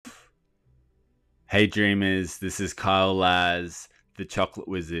Hey dreamers, this is Kyle Laz, the Chocolate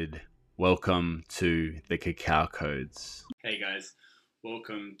Wizard. Welcome to the Cacao Codes. Hey guys,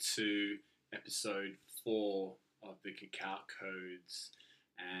 welcome to episode 4 of the Cacao Codes,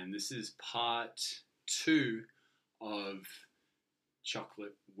 and this is part 2 of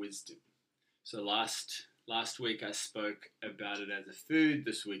Chocolate Wisdom. So last week I spoke about it as a food.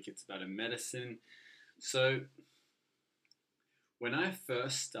 This week it's about a medicine. So when I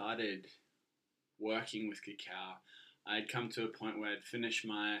first started working with cacao, I'd come to a point where I'd finished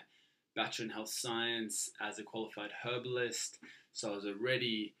my Bachelor in Health Science as a qualified herbalist. So I was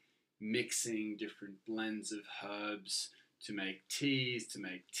already mixing different blends of herbs to make teas, to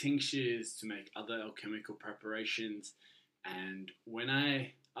make tinctures, to make other alchemical preparations. And when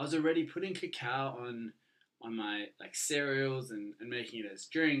I was already putting cacao on my like cereals and making it as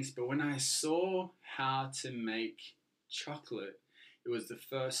drinks, but when I saw how to make chocolate, it was the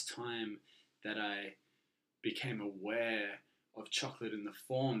first time that I became aware of chocolate in the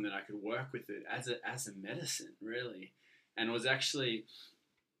form that I could work with it as a medicine, really. And it was actually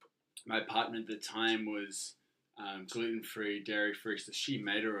my partner at the time was gluten free, dairy free, so she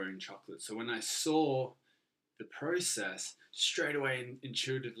made her own chocolate. So when I saw the process, straight away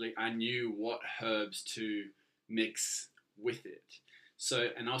intuitively, I knew what herbs to mix with it. So,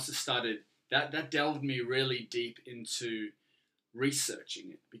 and I also started that delved me really deep into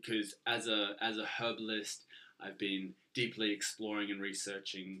researching it because as a herbalist, I've been deeply exploring and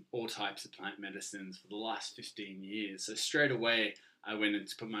researching all types of plant medicines for the last 15 years. So straight away, I went in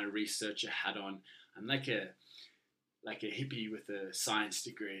to put my researcher hat on. I'm like a hippie with a science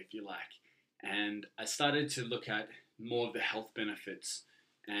degree, if you like. And I started to look at more of the health benefits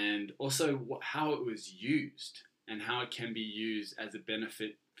and also how it was used and how it can be used as a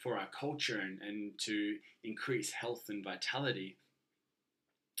benefit for our culture and to increase health and vitality.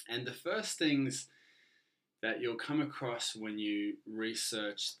 And the first things that you'll come across when you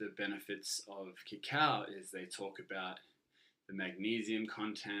research the benefits of cacao is they talk about the magnesium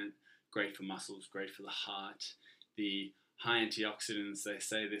content, great for muscles, great for the heart, the high antioxidants. They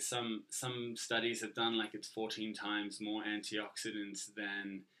say there's some studies have done like it's 14 times more antioxidants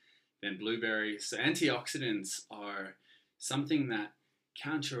than blueberries. So antioxidants are something that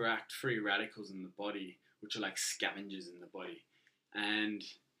counteract free radicals in the body, which are like scavengers in the body. And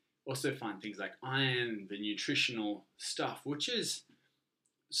also find things like iron, the nutritional stuff, which is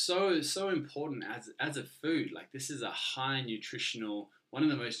so important as a food. Like this is a high nutritional, one of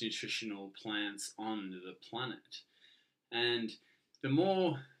the most nutritional plants on the planet. And the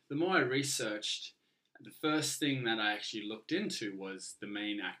more I researched, the first thing that I actually looked into was the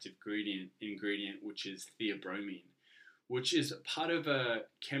main active ingredient, which is theobromine, which is part of a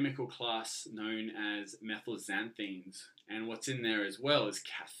chemical class known as methylxanthines. And what's in there as well is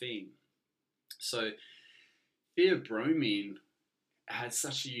caffeine. So theobromine has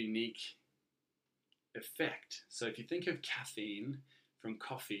such a unique effect. So if you think of caffeine from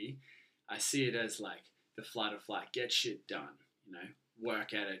coffee, I see it as like the flight or flight, get shit done,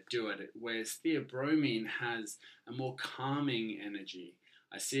 work at it, do it. Whereas theobromine has a more calming energy.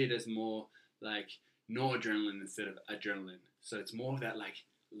 I see it as more like noradrenaline instead of adrenaline. So it's more of that like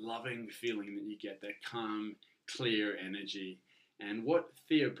loving feeling that you get, that calm, clear energy. And what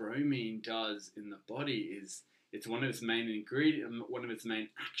theobromine does in the body is it's one of its main one of its main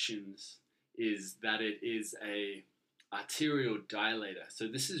actions is that it is a arterial dilator. So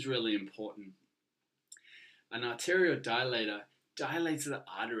this is really important. An arterial dilator dilates the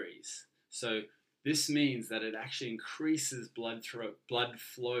arteries. So this means that it actually increases blood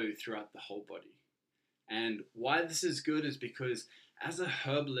flow throughout the whole body. And why this is good is because as a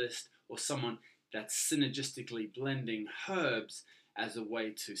herbalist or someone that's synergistically blending herbs as a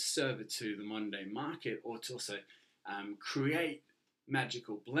way to serve it to the modern day market or to also create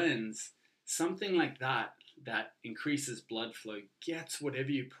magical blends, something like that increases blood flow gets whatever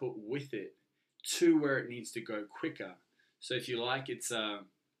you put with it to where it needs to go quicker. So if you like, it's an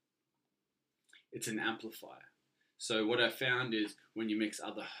amplifier. So what I found is when you mix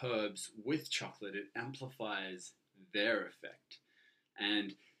other herbs with chocolate, it amplifies their effect.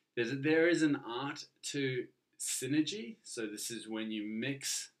 And there is an art to synergy. So this is when you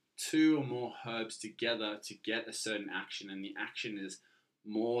mix two or more herbs together to get a certain action, and the action is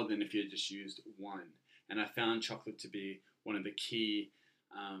more than if you just used one. And I found chocolate to be one of the key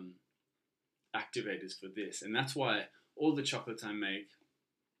activators for this. And that's why all the chocolates I make,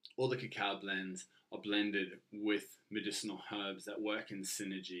 all the cacao blends are blended with medicinal herbs that work in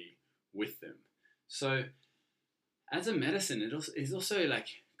synergy with them. So as a medicine, it also like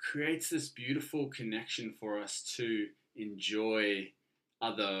creates this beautiful connection for us to enjoy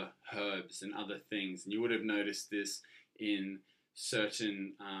other herbs and other things. And you would have noticed this in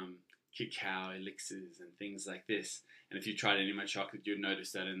certain cacao elixirs and things like this. And if you tried any of my chocolate, you'd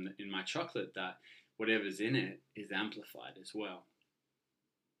notice that in my chocolate that whatever's in it is amplified as well.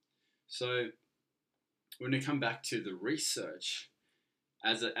 So when we come back to the research,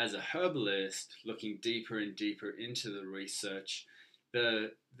 as a herbalist, looking deeper and deeper into the research,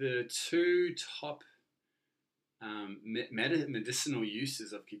 the two top medicinal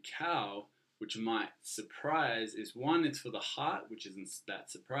uses of cacao, which might surprise, is one, it's for the heart, which isn't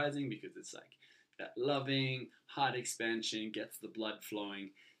that surprising because it's like that loving heart expansion, gets the blood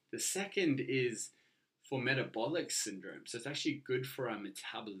flowing. The second is for metabolic syndrome, so it's actually good for our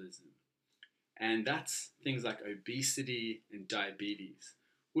metabolism. And that's things like obesity and diabetes,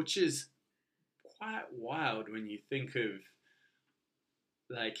 which is quite wild when you think of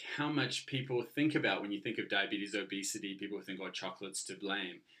like how much people think about when you think of diabetes, obesity. People think, oh, chocolate's to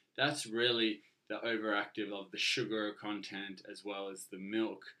blame. That's really the overactive of the sugar content as well as the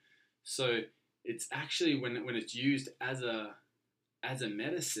milk. So it's actually when it's used as a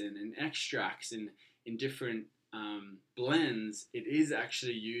medicine and extracts in different blends, it is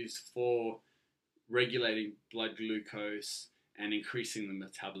actually used for regulating blood glucose and increasing the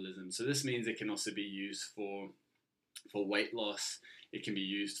metabolism. So this means it can also be used for weight loss. It can be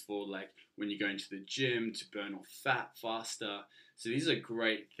used for like when you're going to the gym to burn off fat faster. So these are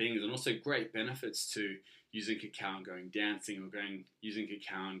great things, and also great benefits to using cacao and going dancing, or using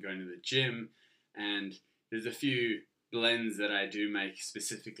cacao and going to the gym. And there's a few blends that I do make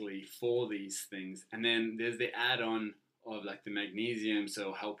specifically for these things. And then there's the add-on of like the magnesium, so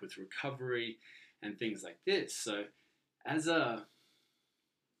it'll help with recovery and things like this. So as a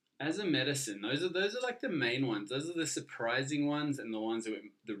medicine, those are like the main ones. Those are the surprising ones, and the ones that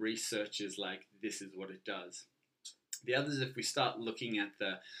the research is like, this is what it does. The others, if we start looking at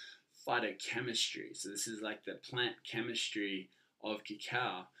the phytochemistry, so this is like the plant chemistry of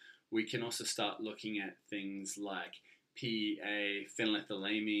cacao, we can also start looking at things like PEA,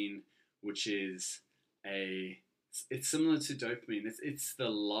 phenylethylamine, which is it's similar to dopamine. It's the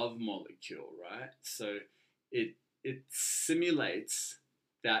love molecule, right? So it simulates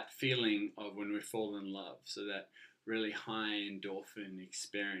that feeling of when we fall in love, so that really high endorphin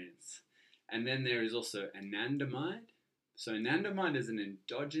experience. And then there is also anandamide. So anandamide is an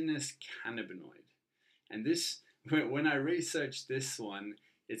endogenous cannabinoid. And this, when I researched this one,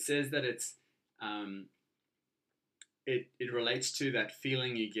 it says that it's it relates to that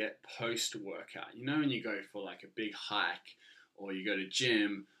feeling you get post-workout. You know, when you go for like a big hike, or you go to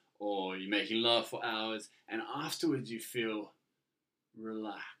gym, or you're making love for hours, and afterwards you feel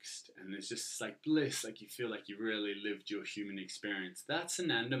relaxed, and it's just like bliss, like you feel like you really lived your human experience. That's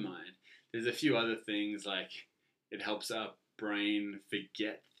anandamide. There's a few other things, like it helps our brain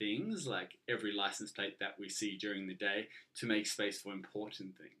forget things, like every license plate that we see during the day, to make space for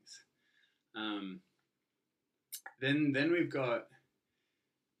important things. Then we've got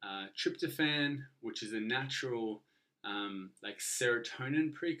tryptophan, which is a natural like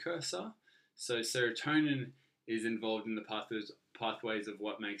serotonin precursor. So serotonin is involved in the pathways of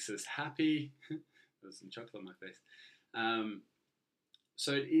what makes us happy. There's some chocolate on my face.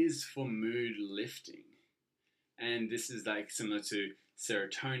 So it is for mood lifting. And this is like similar to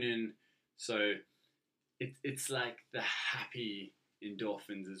serotonin. So it's like the happy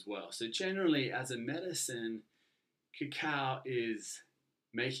endorphins as well. So generally, as a medicine, cacao is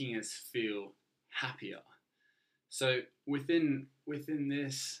making us feel happier. So within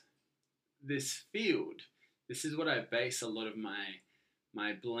this field, this is what I base a lot of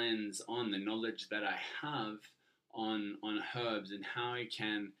my blends on, the knowledge that I have on herbs and how I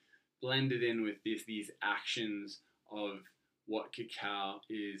can blend it in with these actions of what cacao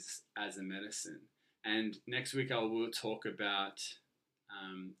is as a medicine. And next week I will talk about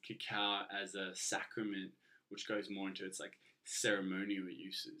cacao as a sacrament, which goes more into its like ceremonial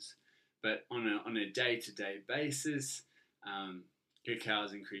uses. But on a day-to-day basis, cacao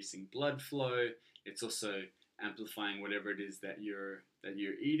is increasing blood flow. It's also amplifying whatever it is that you're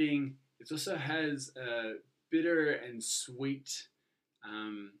eating. It also has a bitter and sweet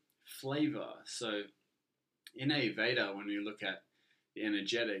flavor. So in Ayurveda, when we look at the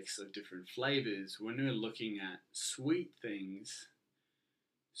energetics of different flavors, when we're looking at sweet things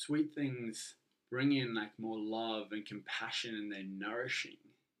bring in like more love and compassion, and they're nourishing.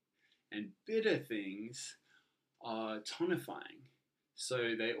 And bitter things are tonifying.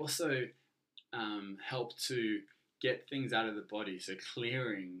 So they also help to get things out of the body, so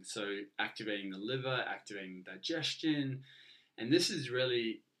clearing, so activating the liver, activating digestion. And this is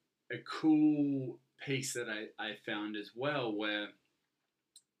really a cool piece that I found as well, where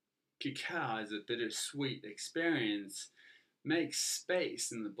cacao as a bittersweet experience makes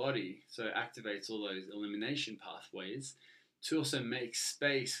space in the body, so it activates all those elimination pathways to also make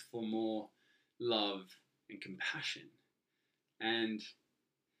space for more love and compassion. And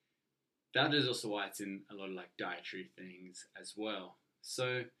that is also why it's in a lot of like dietary things as well.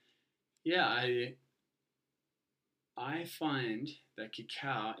 So yeah, I find that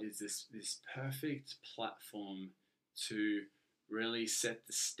cacao is this perfect platform to really set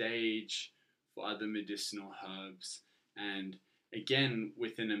the stage for other medicinal herbs. And again,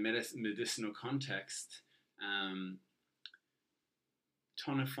 within a medicinal context, um,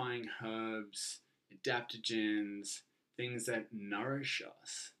 tonifying herbs, adaptogens, things that nourish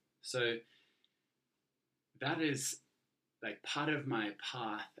us. So that is like part of my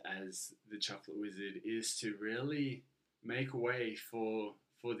path as the chocolate wizard is to really make way for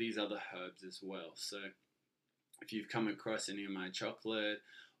these other herbs as well. So if you've come across any of my chocolate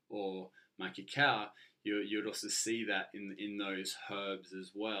or my cacao, you'd also see that in those herbs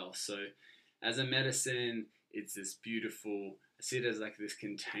as well. So as a medicine, it's this beautiful, I see it as like this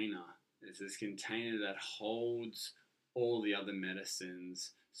container. It's this container that holds all the other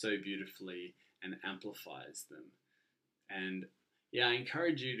medicines so beautifully and amplifies them. And yeah, I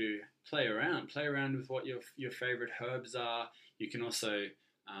encourage you to play around with what your favorite herbs are. You can also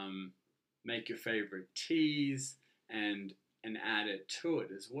make your favorite teas and add it to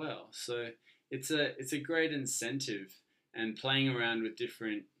it as well. So it's a great incentive, and playing around with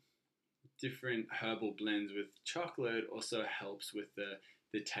different herbal blends with chocolate also helps with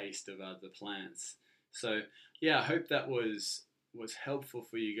the taste of other plants. So yeah, I hope that was helpful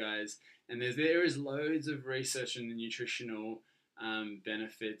for you guys. And there is loads of research on the nutritional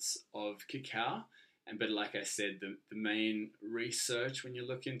benefits of cacao. But like I said, the main research when you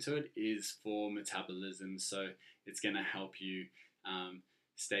look into it is for metabolism. So it's going to help you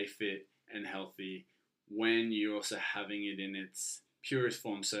stay fit and healthy when you're also having it in its purest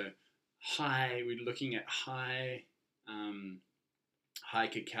form. So we're looking at high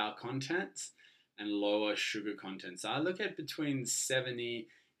cacao contents and lower sugar content. So I look at between 70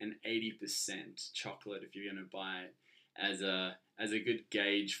 and 80% chocolate if you're going to buy it as a good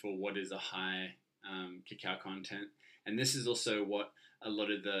gauge for what is a high cacao content. And this is also what a lot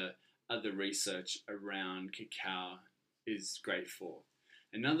of the other research around cacao is great for.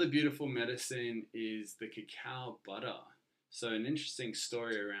 Another beautiful medicine is the cacao butter. So an interesting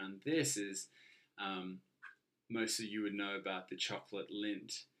story around this is most of you would know about the chocolate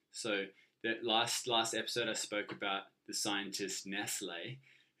Lindt. So that last episode I spoke about the scientist Nestle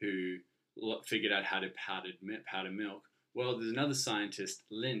who figured out how to powder milk. Well, there's another scientist,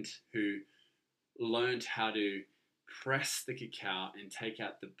 Lindt, who learned how to press the cacao and take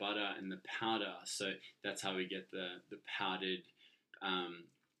out the butter and the powder. So that's how we get the powdered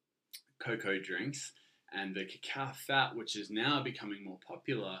cocoa drinks. And the cacao fat, which is now becoming more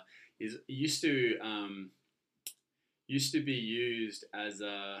popular, used to be used as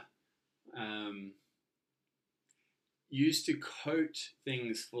used to coat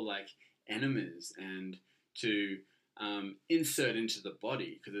things for like enemas and to insert into the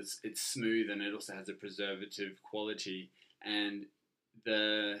body because it's smooth and it also has a preservative quality, and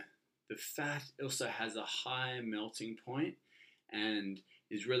the fat also has a high melting point and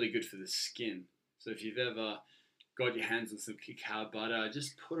is really good for the skin. So if you've ever got your hands on some cacao butter,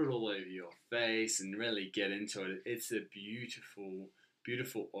 just put it all over your face and really get into it. It's a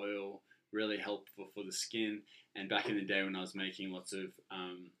beautiful oil, really helpful for the skin. And back in the day when I was making lots of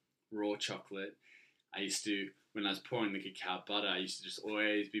raw chocolate, when I was pouring the cacao butter, I used to just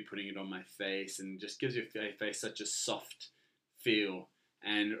always be putting it on my face, and just gives your face such a soft feel.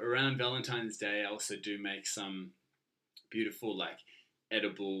 And around Valentine's Day, I also do make some beautiful like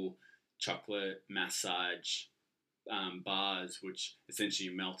edible chocolate massage bars, which essentially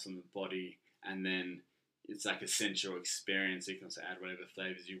melt on the body, and then it's like a sensual experience. You can also add whatever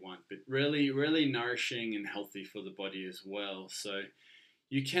flavors you want, but really, really nourishing and healthy for the body as well. So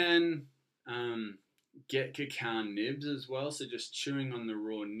you can get cacao nibs as well. So just chewing on the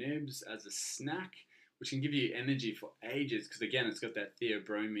raw nibs as a snack, which can give you energy for ages. Because again, it's got that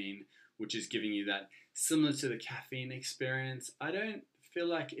theobromine, which is giving you that similar to the caffeine experience. I don't feel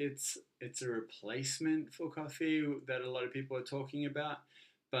like it's a replacement for coffee that a lot of people are talking about,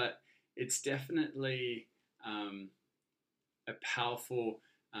 but it's definitely a powerful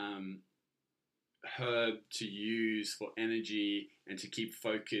herb to use for energy and to keep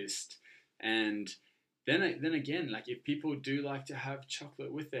focused. And then again, like if people do like to have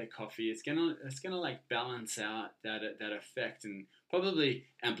chocolate with their coffee, it's gonna like balance out that effect and probably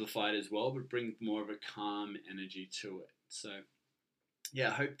amplify it as well, but bring more of a calm energy to it. So yeah,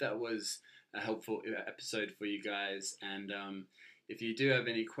 I hope that was a helpful episode for you guys. And if you do have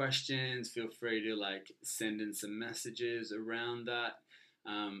any questions, feel free to like send in some messages around that.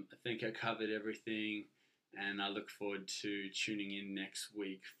 I think I covered everything, and I look forward to tuning in next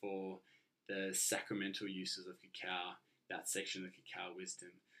week for the sacramental uses of cacao, that section of cacao wisdom.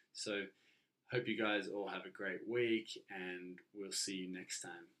 So, hope you guys all have a great week, and we'll see you next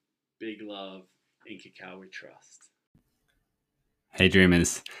time. Big love. In cacao we trust. Hey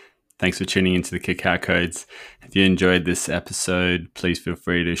dreamers, thanks for tuning into the Cacao Codes. If you enjoyed this episode, please feel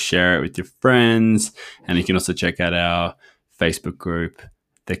free to share it with your friends, and you can also check out our Facebook group,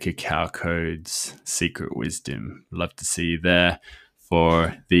 The Cacao Codes Secret Wisdom. Love to see you there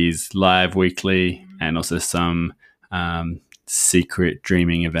for these live weekly and also some secret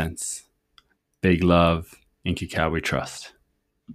dreaming events. Big love. In cacao we trust.